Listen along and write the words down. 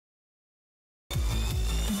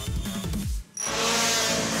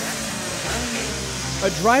A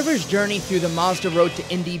driver's journey through the Mazda Road to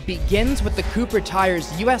Indy begins with the Cooper Tires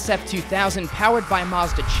USF 2000 powered by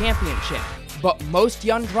Mazda Championship. But most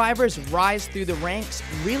young drivers' rise through the ranks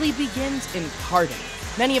really begins in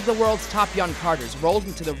karting. Many of the world's top young karters rolled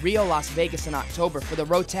into the Rio Las Vegas in October for the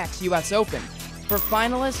Rotax US Open. For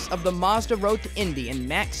finalists of the Mazda Road to Indy and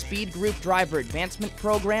MAXSpeed Group Driver Advancement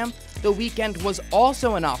Program, the weekend was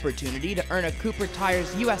also an opportunity to earn a Cooper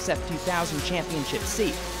Tires USF 2000 championship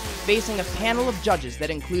seat. Facing a panel of judges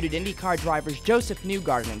that included IndyCar drivers Josef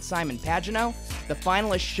Newgarden and Simon Pagenaud, the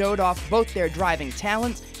finalists showed off both their driving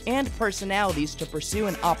talents and personalities to pursue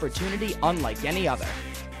an opportunity unlike any other.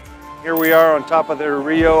 Here we are on top of the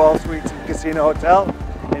Rio All Suites and Casino Hotel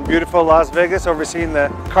in beautiful Las Vegas, overseeing the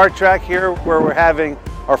kart track here where we're having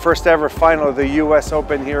our first ever final of the US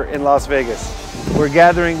Open here in Las Vegas. We're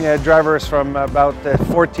gathering drivers from about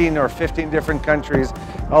 14 or 15 different countries,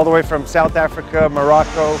 all the way from South Africa,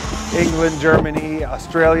 Morocco, England, Germany,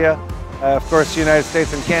 Australia, of course, the United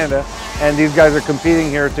States and Canada. And these guys are competing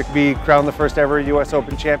here to be crowned the first ever US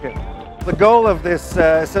Open champion. The goal of this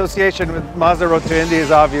association with Mazda Road to Indy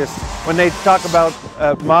is obvious. When they talk about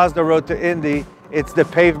Mazda Road to Indy, it's the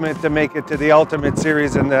pavement to make it to the Ultimate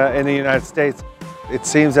Series in the United States. It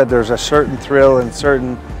seems that there's a certain thrill and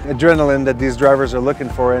certain adrenaline that these drivers are looking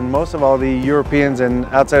for, and most of all the Europeans and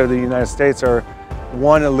outside of the United States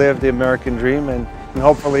want to live the American dream, and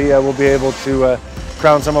hopefully we'll be able to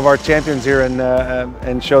crown some of our champions here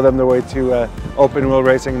and show them the way to open wheel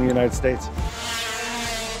racing in the United States.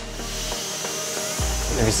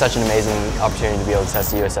 It'd be such an amazing opportunity to be able to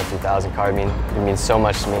test the USF 2000 car. It means so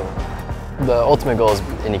much to me. The ultimate goal is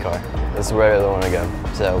IndyCar. That's where I want to go.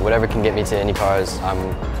 So whatever can get me to IndyCars,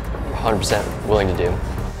 I'm 100% willing to do.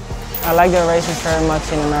 I like the racing very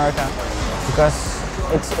much in America because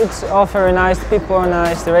it's all very nice, the people are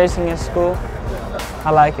nice, the racing is cool. I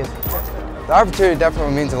like it. The opportunity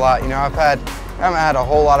definitely means a lot. I haven't had a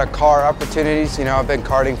whole lot of car opportunities. I've been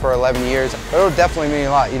karting for 11 years. But it'll definitely mean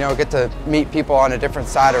a lot. Get to meet people on a different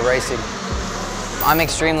side of racing. I'm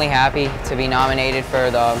extremely happy to be nominated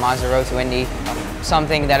for the Mazda Road to Indy.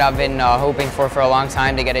 Something that I've been hoping for a long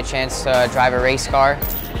time, to get a chance to drive a race car.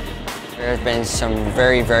 There have been some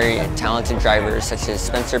very, very talented drivers such as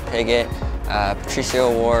Spencer Piggott,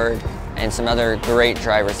 Patricio Ward, and some other great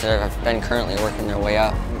drivers that have been currently working their way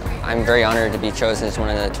up. I'm very honored to be chosen as one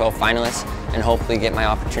of the 12 finalists and hopefully get my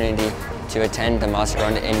opportunity to attend the Mazda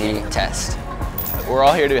Road to Indy test. We're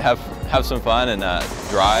all here to have some fun and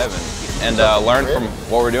drive and learn from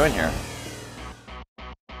what we're doing here.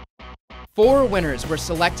 4 winners were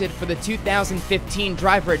selected for the 2015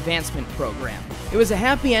 Driver Advancement Program. It was a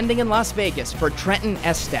happy ending in Las Vegas for Trenton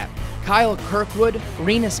Estep, Kyle Kirkwood,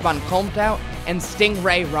 Rinus Van Kalmthout, and Sting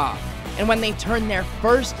Ray Robb. And when they turned their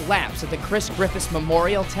first laps at the Chris Griffis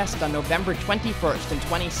Memorial test on November 21st and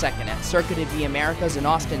 22nd at Circuit of the Americas in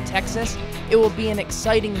Austin, Texas, it will be an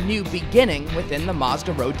exciting new beginning within the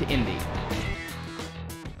Mazda Road to Indy.